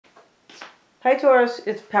Hi Taurus,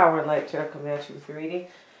 it's Power and Light Tarot coming at you with your reading.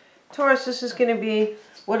 Taurus, this is going to be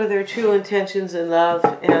what are their true intentions in love,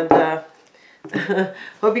 and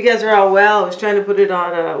hope you guys are all well. I was trying to put it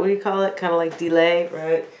on, what do you call it, kind of like delay,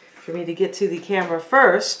 right, for me to get to the camera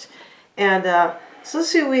first. And so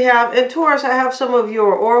let's see what we have. And Taurus, I have some of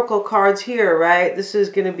your oracle cards here, right? This is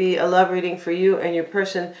going to be a love reading for you and your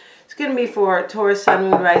person. It's going to be for Taurus, Sun,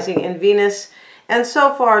 Moon, Rising, and Venus. And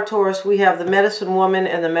so far, Taurus, we have the Medicine Woman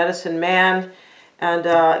and the Medicine Man. And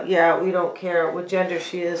yeah, we don't care what gender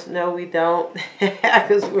she is. No, we don't.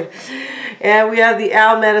 And we have the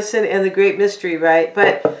Owl Medicine and the Great Mystery, right?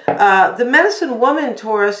 But the Medicine Woman,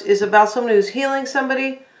 Taurus, is about someone who's healing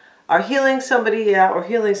somebody, or healing somebody, yeah, or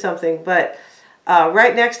healing something. But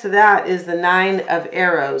right next to that is the Nine of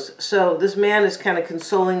Arrows. So this man is kind of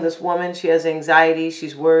consoling this woman. She has anxiety.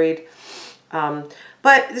 She's worried.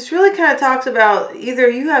 But this really kind of talks about either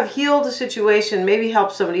you have healed a situation, maybe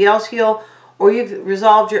helped somebody else heal, or you've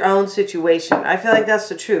resolved your own situation. I feel like that's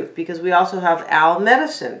the truth, because we also have Owl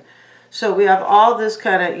Medicine. So we have all this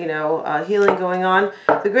kind of, you know, healing going on.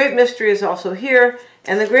 The Great Mystery is also here,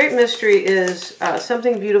 and the Great Mystery is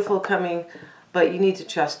something beautiful coming, but you need to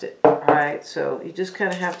trust it, all right? So you just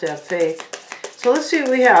kind of have to have faith. So let's see what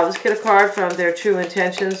we have. Let's get a card from their true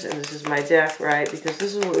intentions, and this is my deck, right? Because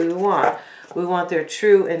this is what we want. We want their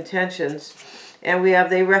true intentions. And we have,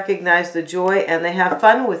 they recognize the joy and they have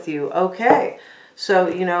fun with you. Okay. So,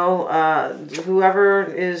 you know,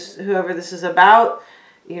 whoever this is about,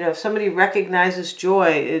 you know, if somebody recognizes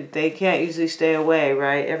joy, they can't usually stay away,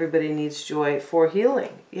 right? Everybody needs joy for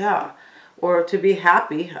healing. Yeah. Or to be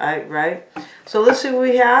happy, right? So let's see what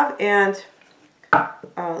we have, and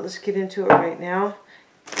let's get into it right now.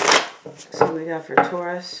 Let's see what we got for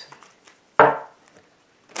Taurus.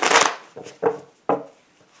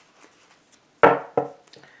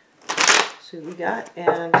 See what we got.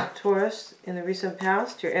 And Taurus, in the recent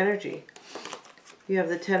past, your energy. You have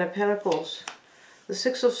the Ten of Pentacles. The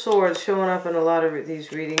Six of Swords showing up in a lot of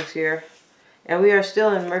these readings here. And we are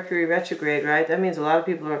still in Mercury retrograde, right? That means a lot of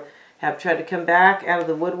people have tried to come back out of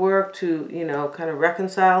the woodwork to, you know, kind of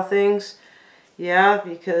reconcile things. Yeah,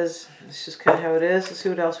 because it's just kind of how it is. Let's see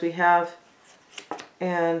what else we have.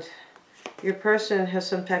 And your person has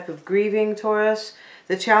some type of grieving, Taurus.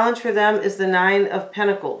 The challenge for them is the Nine of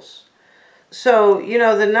Pentacles. So, you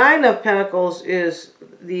know, the Nine of Pentacles is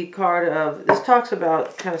the card of, this talks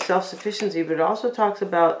about kind of self-sufficiency, but it also talks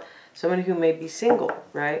about somebody who may be single,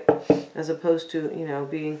 right? As opposed to, you know,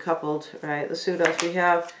 being coupled, right? Let's see what else we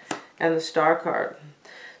have. And the Star card.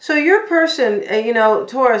 So your person, you know,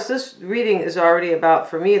 Taurus, this reading is already about,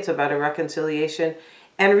 for me, it's about a reconciliation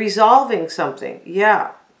and resolving something.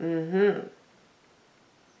 Yeah.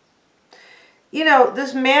 You know,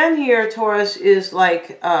 this man here, Taurus, is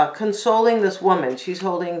like consoling this woman. She's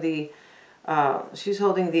holding the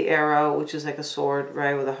arrow, which is like a sword,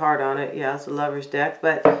 right, with a heart on it. Yeah, it's a lover's deck.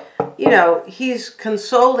 But, you know, he's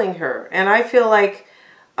consoling her. And I feel like,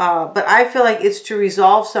 but I feel like it's to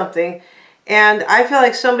resolve something. And I feel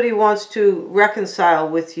like somebody wants to reconcile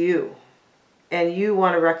with you. And you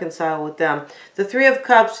want to reconcile with them. The Three of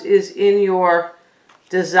Cups is in your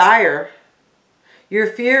desire. Your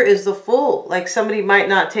fear is the Fool. Like somebody might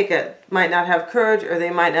not have courage, or they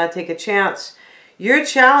might not take a chance. Your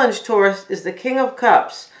challenge, Taurus, is the King of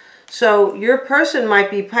Cups. So your person might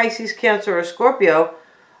be Pisces, Cancer, or Scorpio,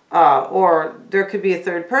 or there could be a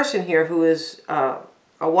third person here who is a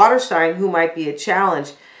water sign who might be a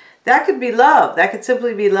challenge. That could be love. That could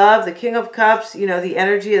simply be love. The King of Cups, you know, the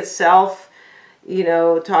energy itself, you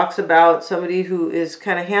know, talks about somebody who is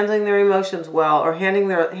kind of handling their emotions well, or handling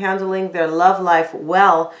their love life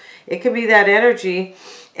well. It could be that energy.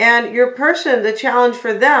 And your person, the challenge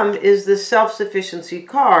for them is the self-sufficiency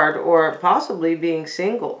card, or possibly being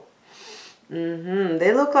single.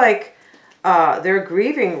 They look like they're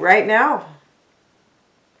grieving right now.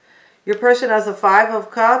 Your person has the Five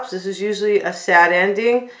of Cups. This is usually a sad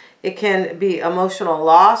ending. It can be emotional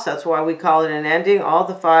loss. That's why we call it an ending. All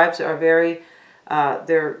the fives are very,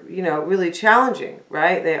 they're, you know, really challenging,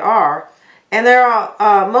 right? They are. And they're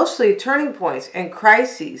mostly turning points and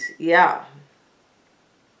crises. Yeah.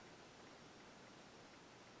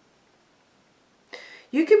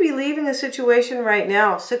 You could be leaving a situation right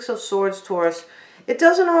now. Six of Swords, Taurus. It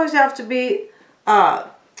doesn't always have to be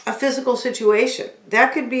a physical situation.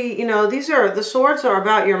 That could be, you know, the swords are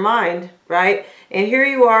about your mind, right? And here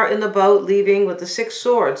you are in the boat leaving with the Six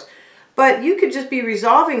Swords. But you could just be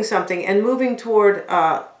resolving something and moving toward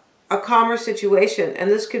a calmer situation. And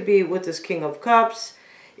this could be with this King of Cups.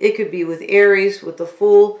 It could be with Aries, with the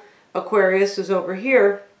Fool. Aquarius is over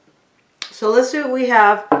here. So let's see what we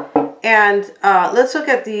have. and let's look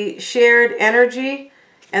at the shared energy.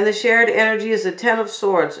 And the shared energy is the Ten of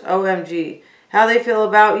Swords. OMG. How they feel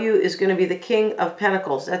about you is going to be the King of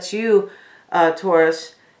Pentacles. That's you,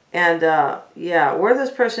 Taurus. And yeah, where this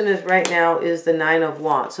person is right now is the Nine of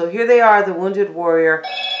Wands. So here they are, the wounded warrior.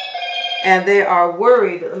 And they are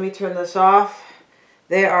worried. Let me turn this off.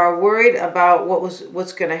 They are worried about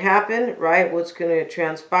what's going to happen, right? What's going to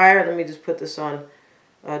transpire. Let me just put this on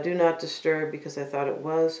Do Not Disturb, because I thought it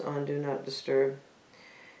was on Do Not Disturb.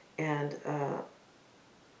 And yeah,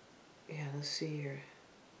 let's see here.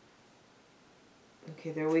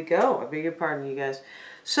 Okay, there we go. I beg your pardon, you guys.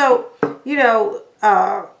 So, you know,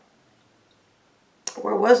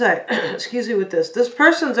 where was I? Excuse me with this. This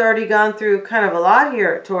person's already gone through kind of a lot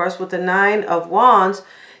here, Taurus, with the Nine of Wands.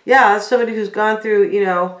 Yeah, that's somebody who's gone through, you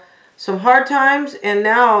know, some hard times, and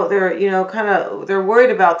now they're, you know, they're worried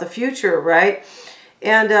about the future, right?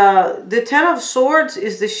 And the Ten of Swords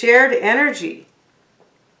is the shared energy.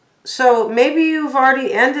 So maybe you've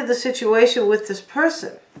already ended the situation with this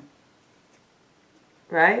person,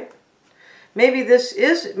 right? Maybe this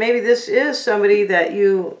is somebody that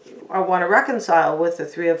you want to reconcile with, the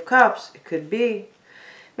Three of Cups. It could be.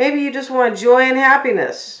 Maybe you just want joy and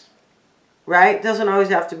happiness, right? It doesn't always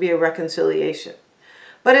have to be a reconciliation.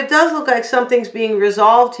 But it does look like something's being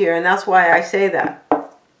resolved here, and that's why I say that.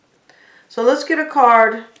 So let's get a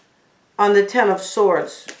card on the Ten of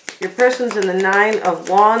Swords. Your person's in the Nine of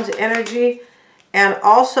Wands energy, and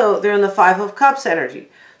also they're in the Five of Cups energy.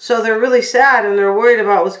 So they're really sad and they're worried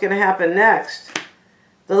about what's going to happen next.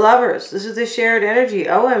 The Lovers. This is the shared energy.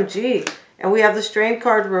 OMG. And we have the Strength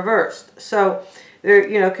card reversed. So there,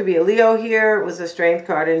 you know, could be a Leo here with the Strength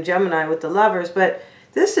card and Gemini with the Lovers. But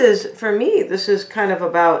this is, for me, this is kind of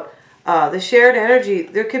about the shared energy.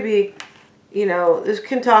 There could be, you know, it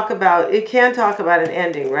can talk about an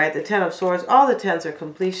ending, right? The Ten of Swords, all the tens are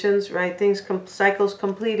completions, right? Cycles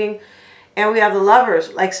completing. And we have the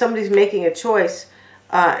Lovers, like somebody's making a choice,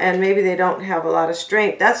 and maybe they don't have a lot of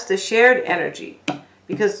strength. That's the shared energy,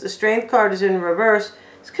 because the Strength card is in reverse.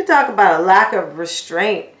 This could talk about a lack of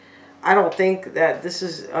restraint. I don't think that this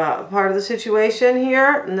is part of the situation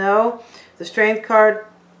here. No. The Strength card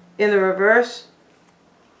in the reverse.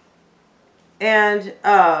 And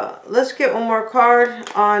let's get one more card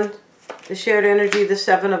on the shared energy, the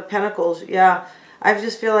Seven of Pentacles. Yeah, I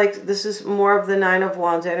just feel like this is more of the Nine of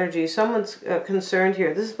Wands energy. Someone's concerned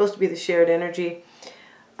here. This is supposed to be the shared energy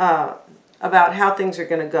about how things are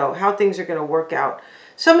going to go, how things are going to work out.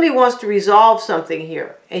 Somebody wants to resolve something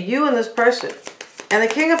here, and you and this person. And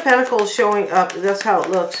the King of Pentacles showing up, that's how it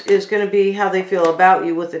looks, is going to be how they feel about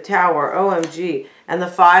you with the Tower, OMG, and the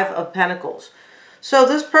Five of Pentacles. So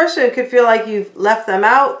this person could feel like you've left them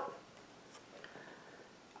out.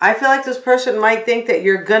 I feel like this person might think that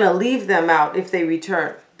you're going to leave them out if they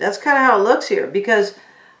return. That's kind of how it looks here, because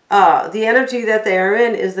the energy that they are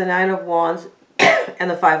in is the Nine of Wands and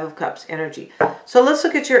the Five of Cups energy. So let's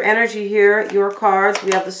look at your energy here, your cards.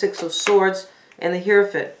 We have the Six of Swords and the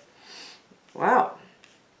Hierophant. Wow.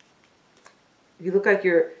 You look like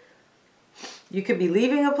you could be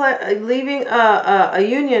leaving a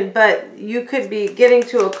union, but you could be getting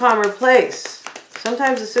to a calmer place.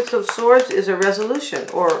 Sometimes the Six of Swords is a resolution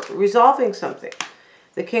or resolving something.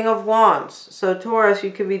 The King of Wands. So Taurus, you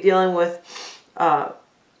could be dealing with,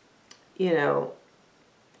 you know,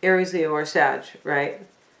 Aries, Leo, or Sag, right?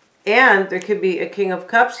 And there could be a King of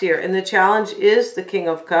Cups here. And the challenge is the King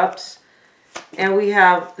of Cups. And we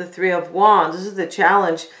have the Three of Wands. This is the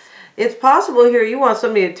challenge. It's possible here you want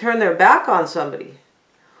somebody to turn their back on somebody.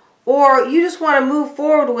 Or you just want to move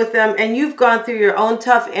forward with them and you've gone through your own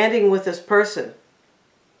tough ending with this person.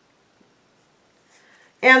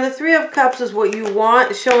 And the Three of Cups is what you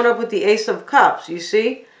want, showing up with the Ace of Cups, you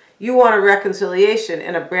see? You want a reconciliation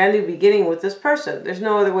and a brand new beginning with this person. There's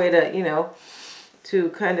no other way to, you know, to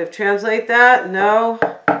kind of translate that. No.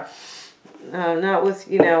 No, not with,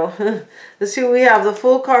 you know. Let's see what we have. The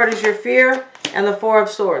Fool card is your fear and the Four of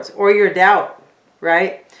Swords, or your doubt,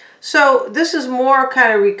 right? So this is more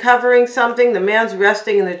kind of recovering something. The man's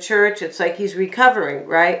resting in the church. It's like he's recovering,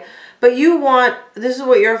 right? But you want, this is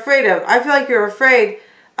what you're afraid of. I feel like you're afraid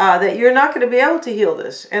that you're not going to be able to heal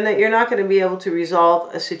this and that you're not going to be able to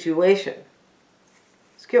resolve a situation.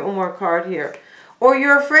 Let's get one more card here. Or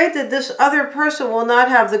you're afraid that this other person will not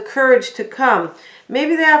have the courage to come.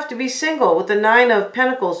 Maybe they have to be single with the Nine of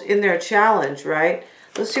Pentacles in their challenge, right?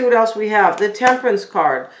 Let's see what else we have. The Temperance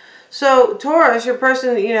card. So Taurus, your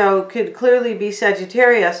person, you know, could clearly be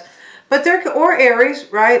Sagittarius, but or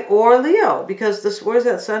Aries, right? Or Leo, because this, where's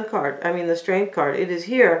that Sun card? I mean, the Strength card. It is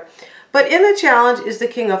here. But in the challenge is the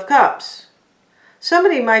King of Cups.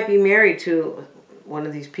 Somebody might be married to one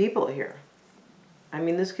of these people here. I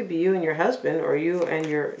mean, this could be you and your husband, or you and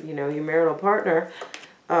your, you know, your marital partner,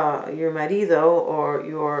 your marido, or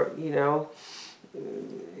your, you know,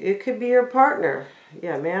 it could be your partner.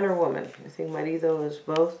 Yeah, man or woman. I think marido is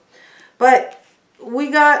both. But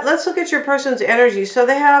let's look at your person's energy. So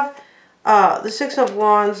they have the Six of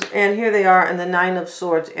Wands, and here they are, and the Nine of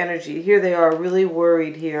Swords energy. Here they are really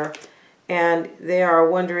worried here, and they are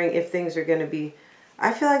wondering if things are going to be,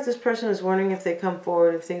 I feel like this person is wondering if they come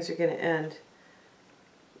forward, if things are going to end.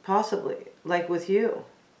 Possibly, like with you.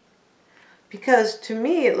 Because to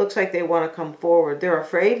me, it looks like they want to come forward. They're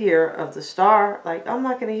afraid here of the Star. Like, I'm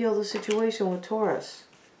not going to heal the situation with Taurus.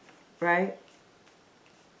 Right?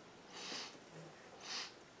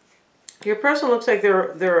 Your person looks like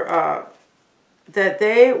that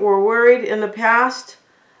they were worried in the past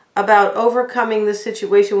about overcoming the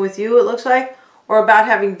situation with you, it looks like, or about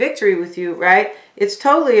having victory with you, right? It's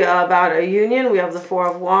totally about a union. We have the Four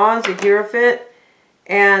of Wands, the Hierophant,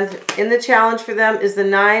 and in the challenge for them is the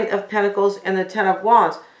Nine of Pentacles and the Ten of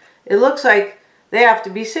Wands. It looks like they have to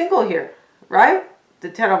be single here, right? The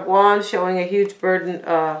Ten of Wands showing a huge burden,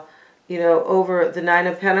 you know, over the Nine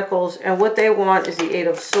of Pentacles, and what they want is the Eight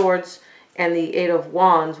of Swords and the Eight of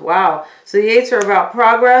Wands. Wow. So the eights are about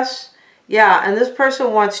progress. Yeah, and this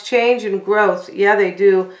person wants change and growth. Yeah, they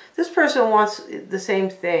do. This person wants the same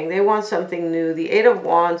thing. They want something new. The Eight of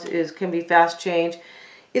Wands can be fast change.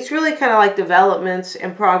 It's really kind of like developments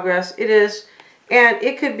and progress. It is. And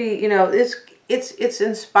it could be, you know, it's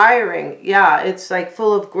inspiring. Yeah, it's like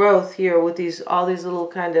full of growth here with all these little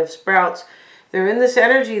kind of sprouts. They're in this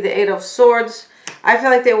energy, the Eight of Swords. I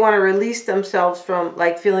feel like they want to release themselves from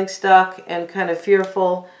like feeling stuck and kind of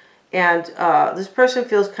fearful. And this person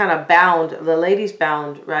feels kind of bound. The lady's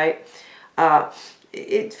bound, right? For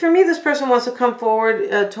me, this person wants to come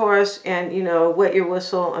forward, Taurus, and, you know, wet your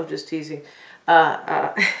whistle. I'm just teasing. They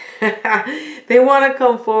want to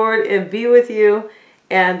come forward and be with you,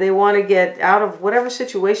 and they want to get out of whatever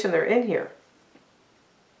situation they're in here.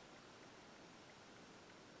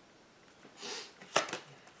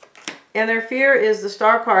 And their fear is the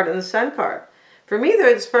Star card and the Sun card. For me,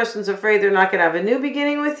 this person's afraid they're not going to have a new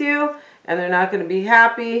beginning with you, and they're not going to be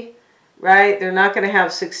happy, right? They're not going to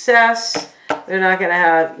have success. They're not going to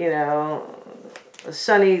have, you know, a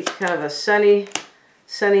sunny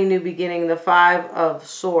new beginning. The Five of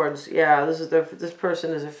Swords. Yeah, this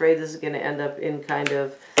person is afraid this is going to end up in kind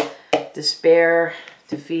of despair,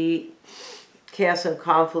 defeat, chaos and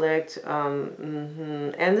conflict.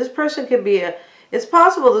 And this person could be it's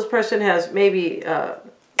possible this person has maybe,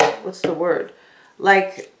 what's the word?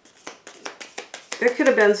 Like, there could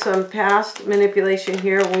have been some past manipulation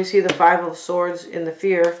here when we see the Five of Swords in the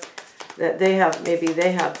fear that maybe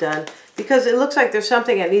they have done. Because it looks like there's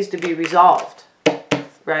something that needs to be resolved,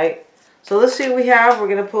 right? So let's see what we have. We're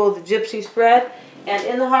going to pull the Gypsy spread. And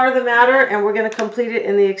in the heart of the matter, and we're going to complete it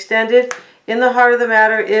in the extended, in the heart of the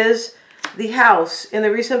matter is the House. In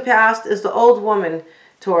the recent past is the old woman,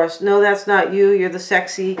 Taurus. No, that's not you. You're the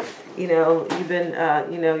sexy, you know, you've been,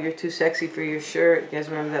 you know, you're too sexy for your shirt. You guys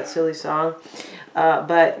remember that silly song?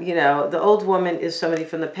 But, you know, the old woman is somebody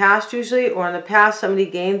from the past usually, or in the past somebody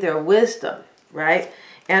gained their wisdom, right?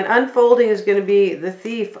 And unfolding is going to be the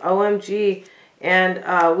Thief, OMG.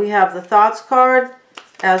 And we have the Thoughts card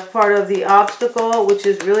as part of the obstacle, which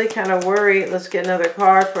is really kind of worry. Let's get another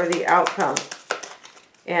card for the outcome.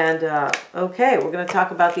 And, okay, we're going to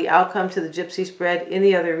talk about the outcome to the Gypsy spread in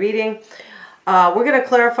the other reading. We're going to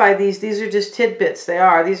clarify these. These are just tidbits. They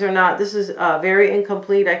are. These are not, this is very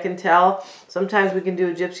incomplete, I can tell. Sometimes we can do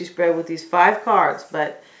a Gypsy spread with these 5 cards,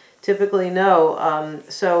 but typically no.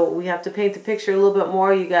 So we have to paint the picture a little bit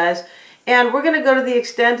more, you guys. And we're going to go to the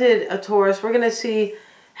extended Taurus. We're going to see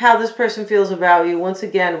how this person feels about you. Once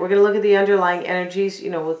again, we're going to look at the underlying energies,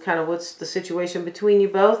 you know, what kind of what's the situation between you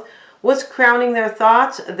both. What's crowning their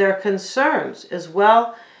thoughts, their concerns as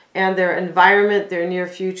well, and their environment, their near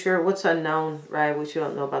future, what's unknown, right, which you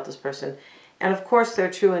don't know about this person. And of course, their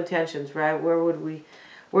true intentions, right? Where would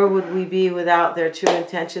we be without their true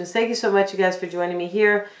intentions? Thank you so much, you guys, for joining me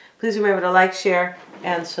here. Please remember to like, share,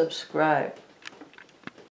 and subscribe.